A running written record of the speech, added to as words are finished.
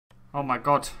Oh my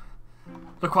god.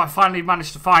 Look what I finally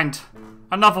managed to find.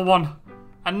 Another one.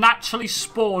 A naturally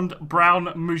spawned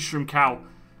brown mushroom cow.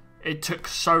 It took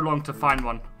so long to find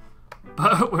one.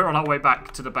 But we're on our way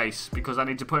back to the base because I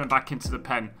need to put him back into the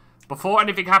pen. Before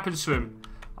anything happens to him,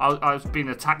 I was being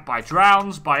attacked by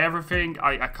drowns, by everything.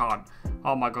 I can't.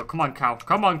 Oh my god, come on, cow.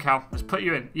 Come on, cow. Let's put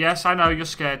you in. Yes, I know, you're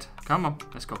scared. Come on,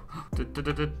 let's go.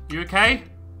 You okay?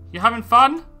 You having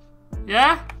fun?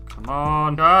 Yeah? Come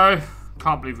on, go.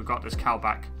 Can't believe we got this cow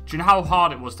back. Do you know how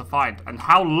hard it was to find? And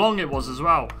how long it was as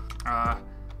well?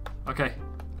 Okay.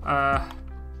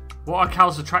 What are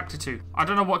cows attracted to? I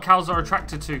don't know what cows are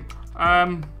attracted to.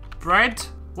 Bread?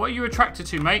 What are you attracted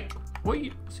to, mate?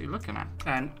 What's he looking at?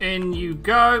 And in you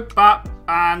go. Bap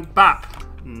and bap.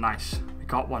 Nice. We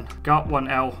got one. Got one,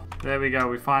 L. There we go.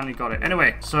 We finally got it.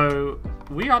 Anyway, so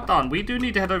we are done. We do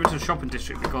need to head over to the shopping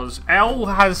district because Elle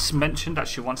has mentioned that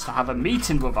she wants to have a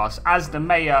meeting with us as the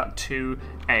mayor to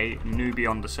a newbie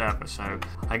on the server. So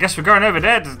I guess we're going over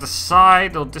there to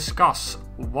decide or discuss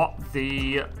what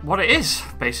it is,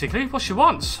 basically. What she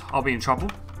wants. Are we in trouble?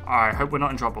 I hope we're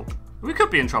not in trouble. We could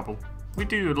be in trouble. We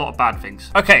do a lot of bad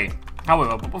things. Okay,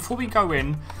 however, but before we go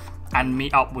in and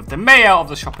meet up with the mayor of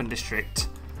the shopping district,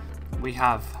 we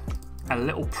have a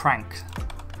little prank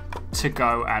to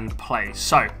go and play.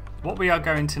 So, what we are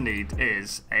going to need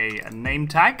is a name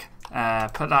tag.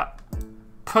 Put that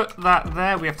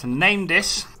there. We have to name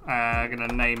this. I'm going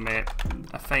to name it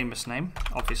a famous name,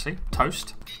 obviously.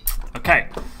 Toast. Okay.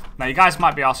 Now, you guys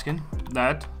might be asking,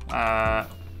 nerd,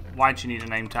 why do you need a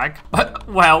name tag?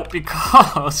 Well,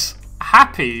 because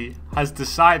Happy has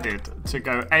decided to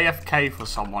go AFK for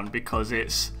someone because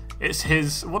it's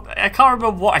his. I can't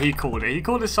remember what he called it. He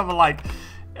called it something like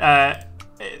I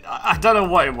don't know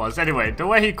what it was. Anyway, the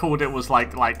way he called it was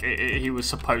like he was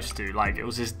supposed to. Like it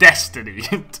was his destiny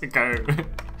to go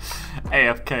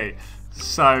AFK.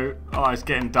 So, oh, it's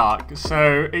getting dark.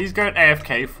 So he's going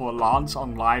AFK for Lance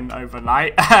online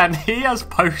overnight, and he has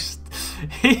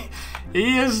he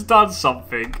has done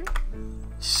something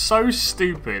so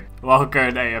stupid while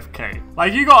going AFK.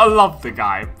 Like, you gotta love the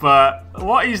guy, but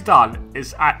what he's done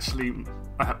is actually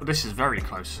this is very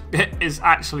close. It is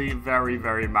actually very,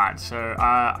 very mad. So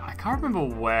I can't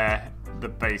remember where the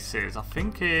base is. I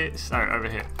think it's over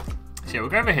here. So yeah, we'll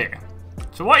go over here.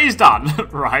 So what he's done,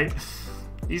 right?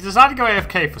 He's decided to go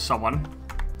AFK for someone,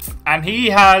 and he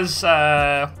has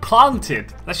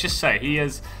planted. Let's just say he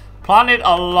has planted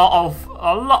a lot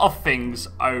of things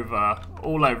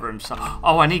all over himself.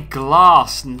 Oh, I need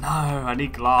glass. No, I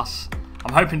need glass.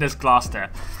 I'm hoping there's glass there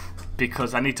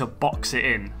because I need to box it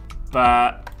in.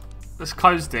 But let's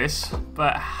close this.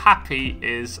 But Happy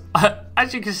is,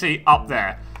 as you can see, up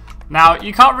there. Now,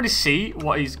 you can't really see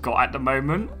what he's got at the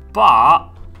moment, but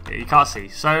yeah, you can't see.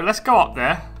 So let's go up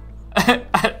there.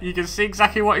 You can see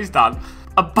exactly what he's done.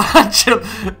 A bunch of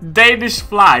Danish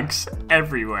flags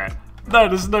everywhere. No,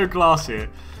 there's no glass here.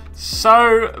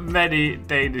 So many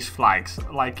Danish flags.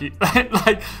 Like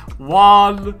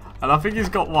one, and I think he's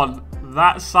got one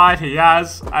that side he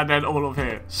has, and then all of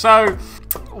here. So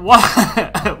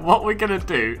what we're gonna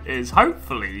do is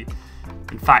hopefully,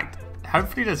 in fact,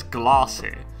 hopefully there's glass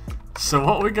here. So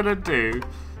what we're gonna do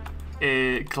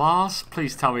is glass.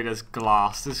 Please tell me there's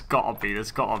glass. There's gotta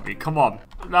be. Come on.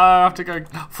 No, I have to go.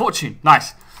 Fortune.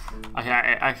 Nice. Okay,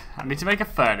 I need to make a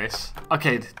furnace.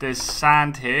 Okay, there's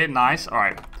sand here. Nice. All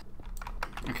right.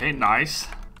 Okay, nice.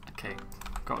 Okay,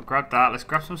 gotta grab that. Let's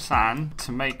grab some sand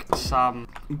to make some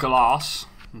glass.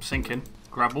 I'm sinking.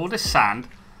 Grab all this sand.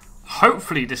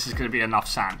 Hopefully this is going to be enough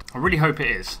sand. I really hope it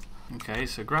is. Okay,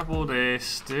 so grab all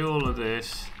this. Do all of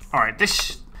this. All right,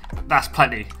 that's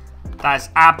plenty. That is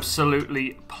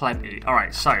absolutely plenty. All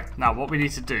right, so now what we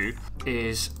need to do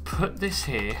is put this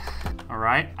here. All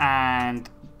right, and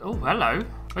oh, hello.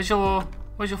 Where's your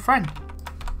friend?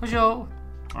 Where's your?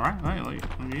 All right, well,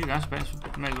 you guys may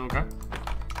as well go.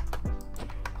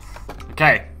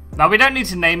 Okay, now we don't need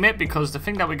to name it because the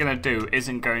thing that we're gonna do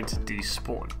isn't going to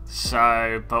despawn.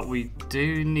 So, but we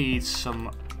do need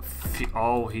some.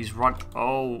 Oh, he's running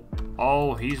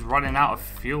out of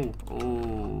fuel.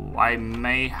 Oh, I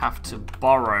may have to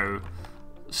borrow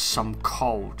some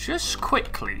coal just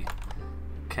quickly.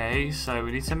 Okay, so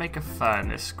we need to make a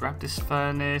furnace. Grab this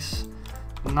furnace.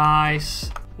 Nice.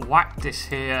 Whack this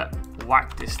here.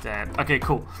 Whack this there. Okay,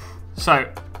 cool. So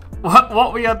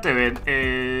what we are doing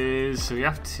is we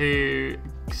have to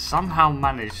somehow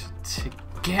manage to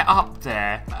get up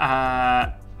there.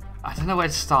 I don't know where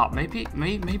to start.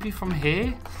 Maybe from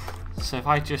here. So if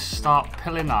I just start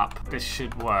pilling up, this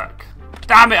should work.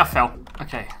 Damn it, I fell.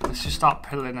 Okay, let's just start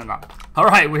pilling it up. All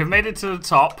right, we've made it to the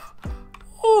top.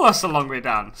 Oh, that's a long way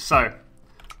down. So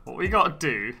what we got to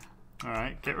do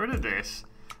Alright, get rid of this.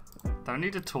 Don't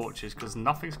need the torches because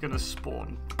nothing's going to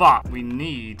spawn. But we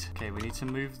need... Okay, we need to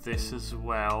move this as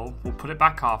well. We'll put it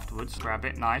back afterwards. Grab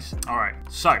it. Nice. Alright,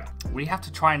 so we have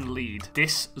to try and lead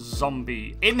this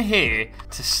zombie in here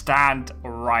to stand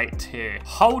right here,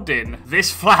 holding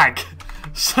this flag.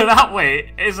 So that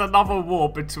way, it's another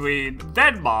war between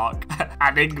Denmark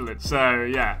and England. So,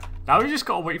 yeah. Now we just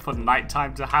gotta wait for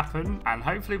nighttime to happen, and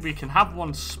hopefully we can have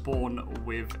one spawn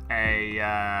with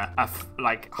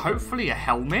hopefully a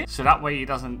helmet, so that way he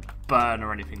doesn't burn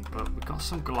or anything. But we've got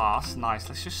some glass. Nice.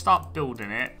 Let's just start building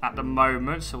it at the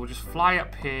moment. So we'll just fly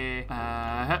up here.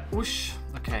 Whoosh.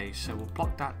 Okay, so we'll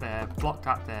block that there, block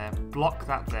that there, block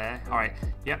that there. All right.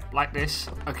 Yep, like this.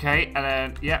 Okay, and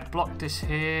then yeah, block this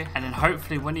here, and then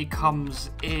hopefully when he comes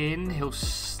in,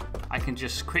 I can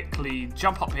just quickly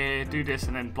jump up here, do this,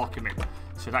 and then block him in.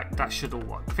 So that should all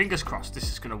work. Fingers crossed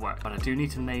this is going to work. But I do need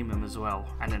to name him as well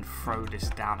and then throw this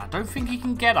down. I don't think he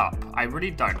can get up. I really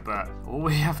don't. But all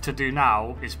we have to do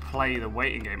now is play the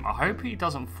waiting game. I hope he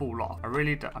doesn't fall off. I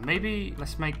really don't. Maybe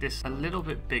let's make this a little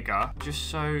bit bigger just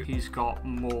so he's got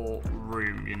more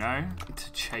room, you know,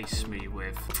 to chase me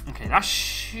with. Okay, that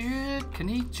should... Can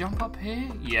he jump up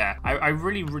here? Yeah. I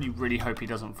really, really, really hope he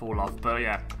doesn't fall off. But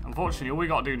yeah, unfortunately, all we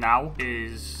got to do now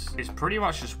is pretty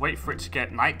much just wait for it to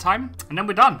get nighttime. And then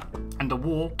we're done. And the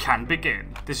war can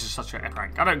begin. This is such a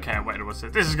prank. I don't care what it was.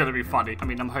 This is going to be funny. I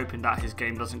mean, I'm hoping that his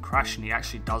game doesn't crash and he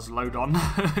actually does load on.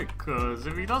 Because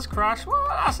if he does crash, well,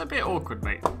 that's a bit awkward,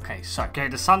 mate. Okay, so,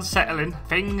 the sun's settling.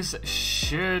 Things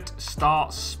should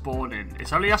start spawning.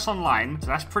 It's only us online, so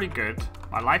that's pretty good.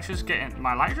 My lighter's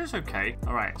okay.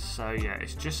 All right, so yeah,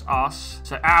 it's just us.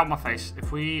 So out of my face.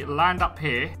 If we land up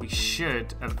here, we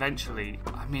should eventually...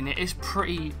 I mean, it is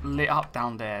pretty lit up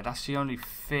down there. That's the only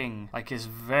thing. Like, it's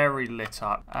very lit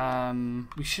up.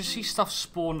 We should see stuff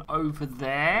spawn over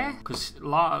there because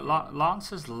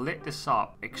Lancer's lit this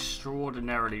up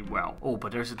extraordinarily well. Oh,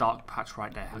 but there's a dark patch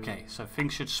right there. Okay, so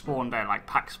things should spawn there, like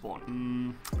pack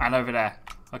spawn. And over there.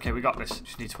 Okay, we got this.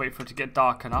 Just need to wait for it to get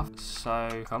dark enough.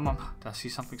 So, come on. Did I see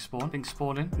something spawn? Things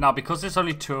spawning. Now, because there's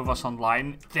only 2 of us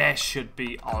online, there should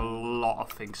be a lot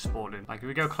of things spawning. Like, if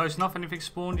we go close enough, anything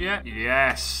spawned yet?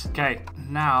 Yes. Okay,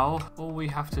 now, all we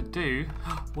have to do...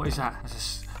 What is that?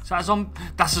 That's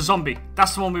a zombie.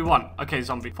 That's the one we want. Okay,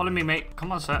 zombie. Follow me, mate.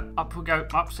 Come on, sir. Up we go.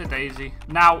 Up to Daisy.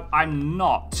 Now, I'm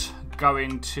not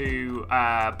going to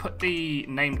put the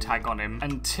name tag on him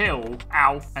until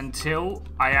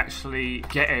I actually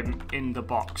get him in the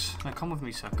box. No, come with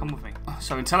me, sir. Come with me.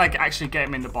 So until I actually get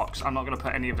him in the box, I'm not going to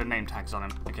put any of the name tags on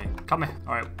him. Okay, come here.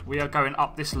 All right, we are going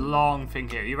up this long thing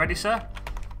here. You ready, sir?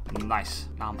 Nice.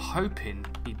 Now I'm hoping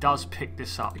he does pick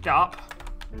this up. Pick that up.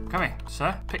 Come here,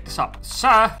 sir. Pick this up.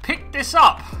 Sir, pick this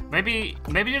up. Maybe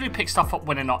he only picks stuff up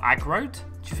when they're not aggroed.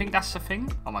 Do you think that's the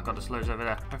thing? Oh my god, there's loads over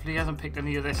there. Hopefully he hasn't picked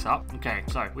any of this up. Okay,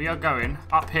 so we are going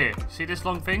up here. See this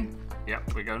long thing?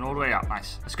 Yep, we're going all the way up.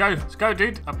 Nice. Let's go. Let's go,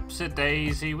 dude. Up to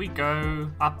Daisy we go.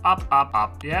 Up, up, up,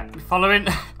 up. Yeah, we're following.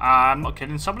 I'm not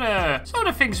kidding. Some of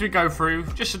the things we go through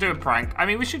just to do a prank. I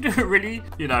mean, we should do it really,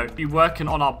 you know, be working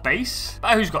on our base.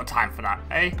 But who's got time for that,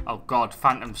 eh? Oh god,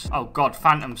 phantoms. Oh god,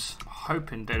 phantoms.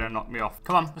 Hoping they don't knock me off.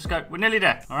 Come on, let's go. We're nearly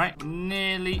there. All right,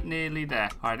 nearly there.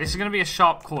 All right, this is gonna be a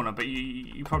sharp corner, but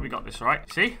you probably got this. All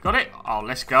right, see, got it. Oh,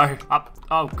 let's go up.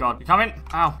 Oh god, you coming?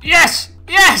 Ow! Yes,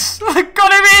 yes,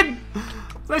 got him in.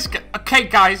 Let's go. Okay,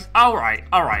 guys. All right.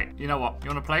 You know what? You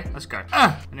want to play? Let's go.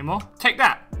 Any more? Take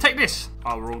that. Take this.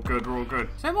 Oh, we're all good. We're all good.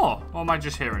 Is there more? Or am I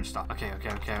just hearing stuff? Okay.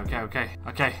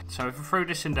 Okay, so if we throw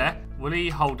this in there, will he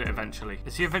hold it eventually?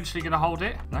 Is he eventually going to hold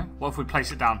it? No? What if we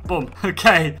place it down? Boom.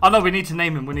 Okay. Oh, no, we need to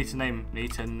name him. Need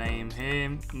to name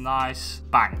him. Nice.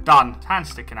 Bang. Done. Hand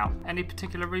sticking out. Any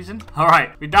particular reason? All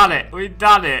right. We done it.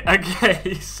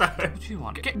 Okay, so what do you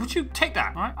want? Would you take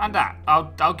that? All right. And that.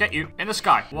 I'll get you in the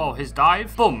sky. Whoa, his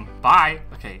dive. Boom. Bye.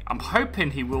 Okay, I'm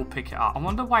hoping he will pick it up. I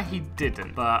wonder why he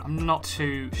didn't, but I'm not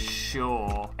too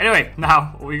sure. Anyway,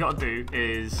 now all we got to do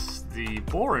is the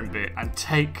boring bit and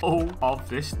take all of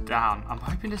this down. I'm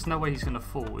hoping there's no way he's going to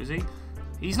fall, is he?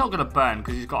 He's not going to burn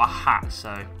because he's got a hat,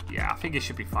 so yeah, I think it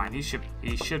should be fine. He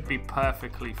should be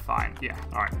perfectly fine. Yeah,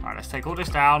 all right, let's take all this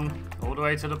down, all the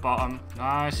way to the bottom.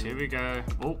 Nice, here we go.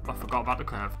 Oh, I forgot about the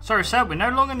curve. Sorry, sir, we no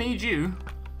longer need you.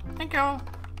 Thank you.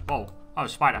 Whoa, oh,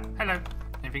 spider. Hello.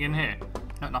 Anything in here?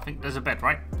 No, nothing. There's a bed,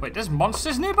 right? Wait, there's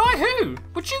monsters nearby? Who?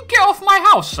 Would you get off my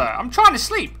house, sir? I'm trying to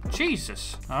sleep.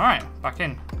 Jesus. All right, back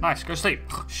in. Nice, go sleep.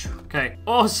 Okay,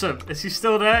 awesome. Is he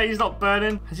still there? He's not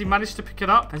burning. Has he managed to pick it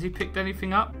up? Has he picked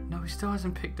anything up? No, he still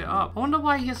hasn't picked it up. I wonder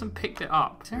why he hasn't picked it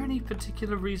up. Is there any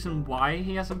particular reason why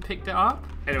he hasn't picked it up?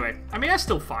 Anyway, I mean, that's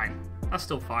still fine. That's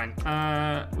still fine.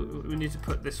 We need to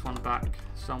put this one back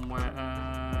somewhere.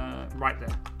 Right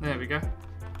there. There we go.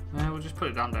 We'll just put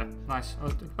it down there. Nice.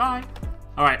 Bye.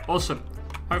 Alright, awesome.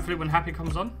 Hopefully when Happy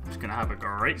comes on, he's going to have a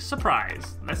great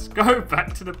surprise. Let's go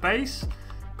back to the base,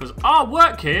 because our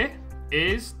work here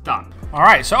is done.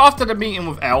 Alright, so after the meeting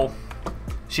with Elle,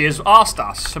 she has asked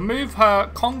us to move her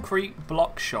concrete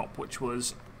block shop, which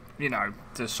was, you know,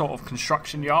 the sort of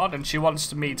construction yard, and she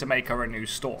wants me to make her a new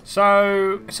store.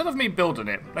 So instead of me building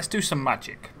it, let's do some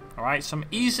magic. Alright, some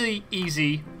easy,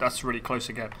 that's really close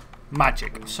again,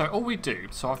 magic. So all we do,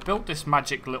 so I've built this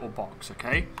magic little box,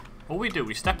 okay? All we do,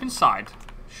 we step inside,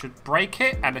 should break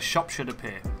it, and a shop should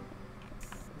appear.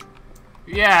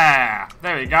 Yeah,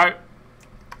 there we go.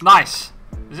 Nice.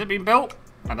 Has it been built?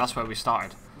 And that's where we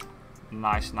started.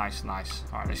 Nice.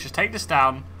 Alright, let's just take this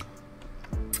down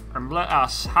and let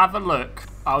us have a look.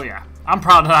 Oh yeah, I'm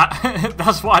proud of that.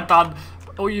 That's what I've done.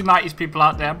 All you 90s people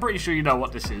out there, I'm pretty sure you know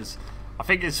what this is. I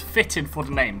think it's fitting for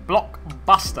the name.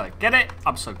 Blockbuster. Get it?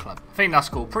 I'm so clever. I think that's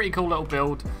cool. Pretty cool little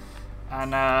build.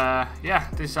 And yeah,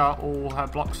 these are all her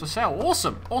blocks for sale.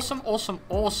 Awesome.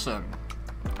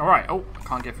 Alright, oh, I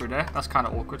can't get through there. That's kind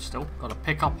of awkward still. Got to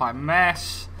pick up my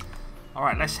mess.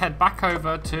 Alright, let's head back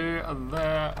over to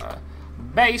the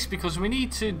base, because we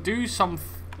need to do some...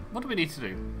 What do we need to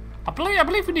do? I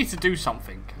believe we need to do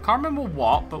something. I can't remember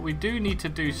what, but we do need to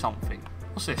do something.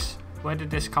 What's this? Where did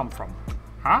this come from?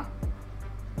 Huh?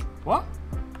 What?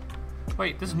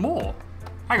 Wait, there's more.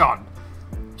 Hang on.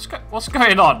 What's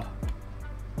going on?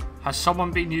 Has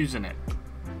someone been using it?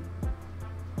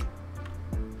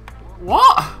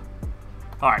 What?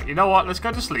 Alright, you know what? Let's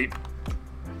go to sleep.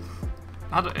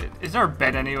 Is there a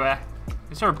bed anywhere?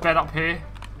 Is there a bed up here?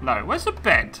 No. Where's the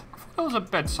bed? I thought there was a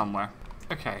bed somewhere.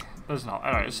 Okay, there's not.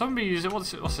 Alright, if somebody use it.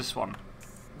 What's this one?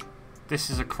 This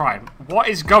is a crime. What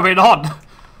is going on?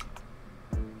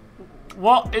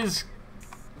 What is...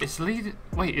 It's leading...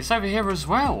 Wait, it's over here as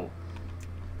well.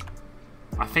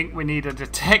 I think we need a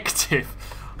detective.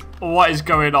 What is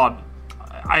going on?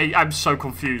 I'm so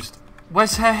confused.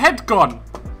 Where's her head gone?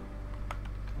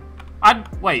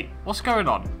 Wait, what's going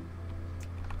on?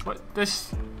 What?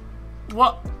 This...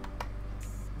 What?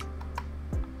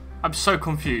 I'm so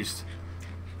confused.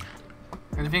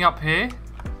 Anything up here?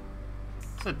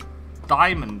 There's a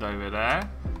diamond over there.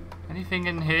 Anything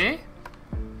in here?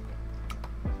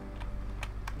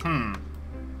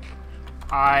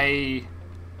 I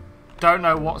don't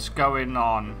know what's going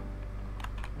on.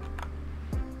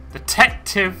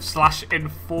 Detective /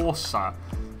 enforcer.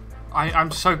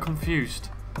 I'm so confused.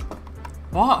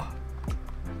 What?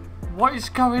 What is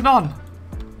going on?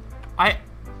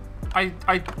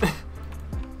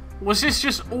 Was this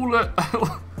just all a...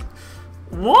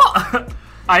 What?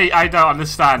 I don't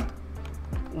understand.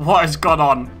 What has gone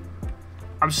on?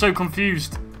 I'm so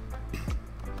confused.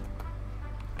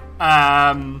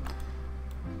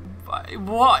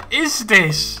 What is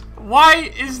this?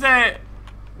 Why is there...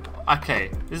 Okay,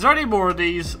 is there any more of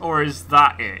these, or is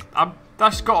that it?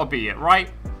 That's gotta be it, right?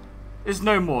 There's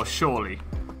no more, surely.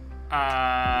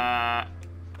 Whoa.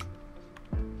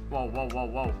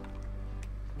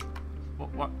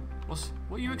 What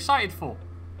are you excited for?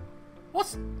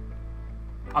 What's...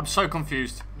 I'm so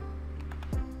confused.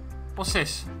 What's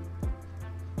this?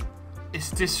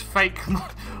 Is this fake?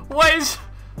 What is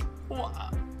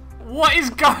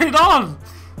going on?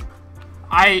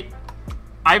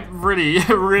 I'm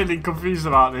really confused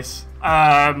about this.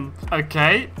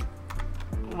 Okay.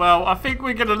 Well, I think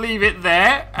we're gonna leave it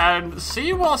there and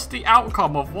see what's the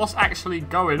outcome of what's actually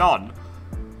going on.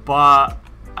 But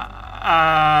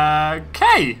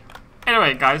okay.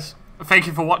 Anyway, guys, thank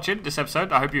you for watching this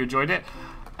episode. I hope you enjoyed it.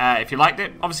 If you liked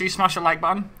it, obviously smash the like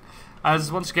button.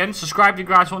 As once again, subscribe if you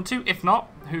guys want to. If not,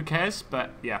 who cares?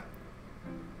 But yeah,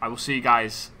 I will see you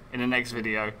guys in the next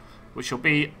video, which will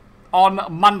be on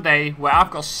Monday, where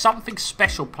I've got something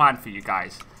special planned for you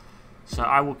guys. So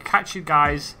I will catch you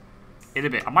guys in a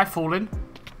bit. Am I falling?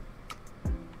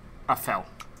 I fell.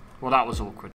 Well, that was awkward.